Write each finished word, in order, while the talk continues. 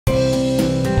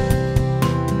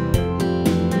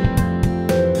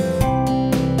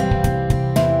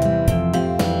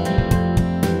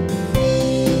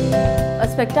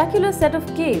spectacular set of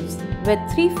caves where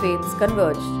three faiths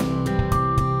converged.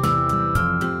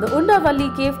 The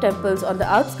Undavalli cave temples on the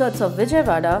outskirts of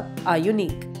Vijayawada are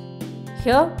unique.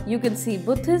 Here you can see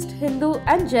Buddhist, Hindu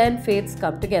and Jain faiths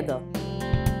come together.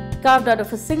 Carved out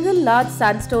of a single large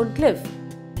sandstone cliff,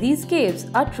 these caves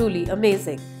are truly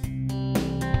amazing.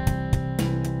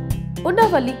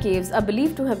 Undavalli caves are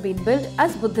believed to have been built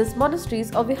as Buddhist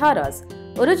monasteries or viharas,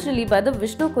 originally by the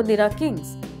Vishnu Kundira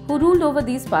kings who ruled over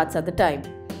these parts at the time.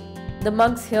 The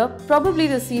monks here probably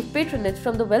received patronage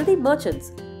from the wealthy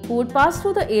merchants who would pass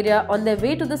through the area on their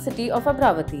way to the city of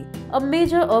Amravati, a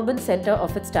major urban center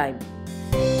of its time.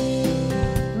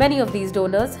 Many of these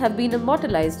donors have been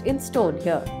immortalized in stone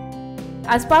here.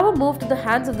 As power moved to the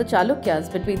hands of the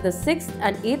Chalukyas between the 6th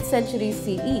and 8th centuries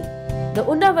CE, the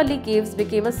Undavalli caves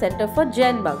became a center for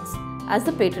Jain monks as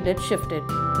the patronage shifted.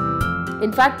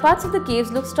 In fact, parts of the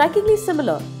caves look strikingly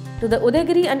similar to the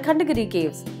Udaygiri and Khandagiri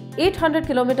caves, 800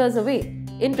 kilometers away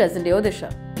in present-day Odisha.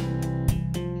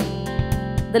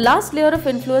 The last layer of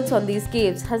influence on these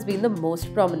caves has been the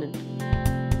most prominent.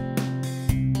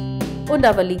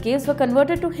 Undavalli caves were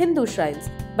converted to Hindu shrines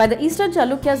by the eastern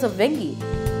Chalukyas of Vengi,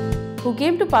 who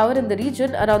came to power in the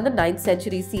region around the 9th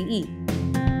century CE.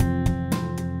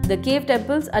 The cave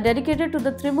temples are dedicated to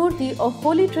the Trimurti or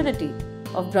Holy Trinity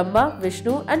of Brahma,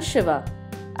 Vishnu and Shiva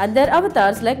and their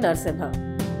avatars like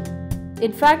Narsimha.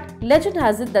 In fact, legend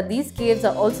has it that these caves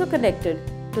are also connected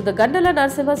to the Gandala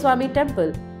Narsimha Swami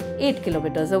temple 8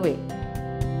 kilometers away.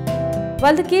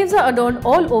 While the caves are adorned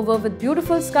all over with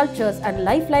beautiful sculptures and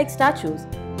lifelike statues,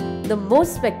 the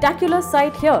most spectacular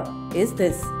sight here is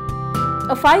this.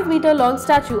 A 5-meter long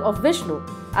statue of Vishnu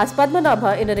as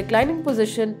Padmanabha in a reclining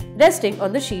position resting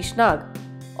on the Sheesh Nag,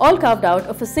 all carved out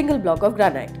of a single block of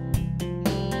granite.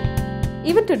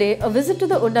 Even today, a visit to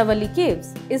the Undavalli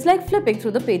caves is like flipping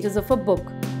through the pages of a book,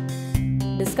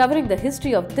 discovering the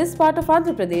history of this part of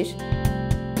Andhra Pradesh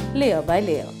layer by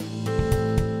layer.